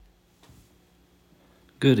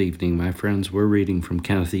Good evening, my friends. We're reading from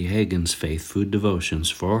Kenneth Hagin's Faith Food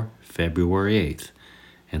Devotions for February 8th,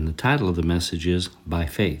 and the title of the message is By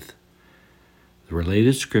Faith. The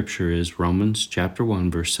related scripture is Romans chapter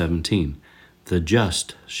 1, verse 17. The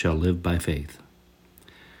just shall live by faith.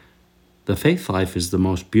 The faith life is the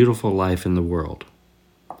most beautiful life in the world.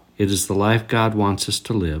 It is the life God wants us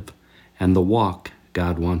to live, and the walk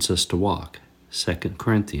God wants us to walk. 2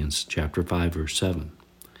 Corinthians chapter 5, verse 7.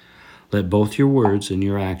 Let both your words and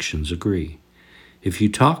your actions agree. If you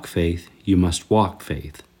talk faith, you must walk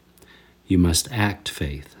faith. You must act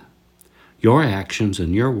faith. Your actions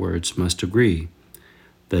and your words must agree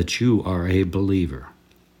that you are a believer.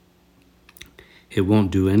 It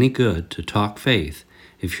won't do any good to talk faith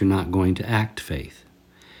if you're not going to act faith.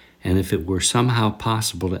 And if it were somehow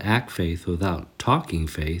possible to act faith without talking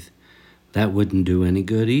faith, that wouldn't do any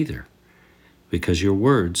good either, because your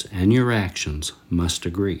words and your actions must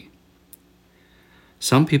agree.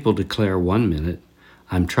 Some people declare one minute,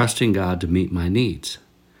 I'm trusting God to meet my needs.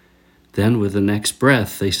 Then with the next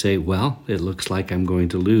breath, they say, well, it looks like I'm going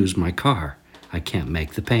to lose my car. I can't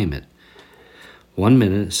make the payment. One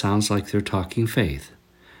minute it sounds like they're talking faith,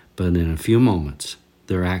 but in a few moments,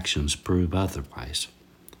 their actions prove otherwise.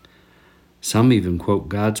 Some even quote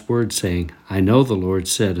God's word saying, I know the Lord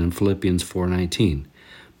said in Philippians 4:19,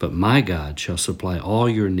 but my God shall supply all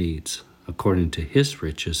your needs according to his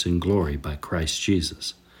riches in glory by Christ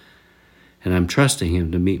Jesus. And I'm trusting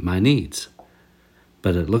him to meet my needs,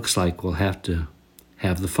 but it looks like we'll have to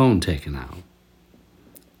have the phone taken out.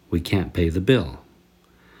 We can't pay the bill.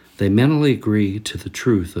 They mentally agree to the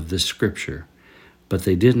truth of this scripture, but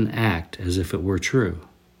they didn't act as if it were true.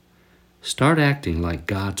 Start acting like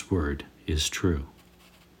God's word is true.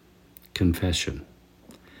 Confession.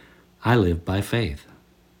 I live by faith.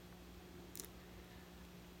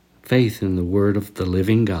 Faith in the word of the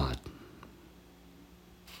living God.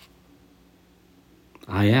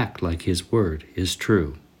 I act like his word is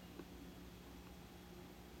true.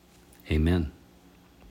 Amen.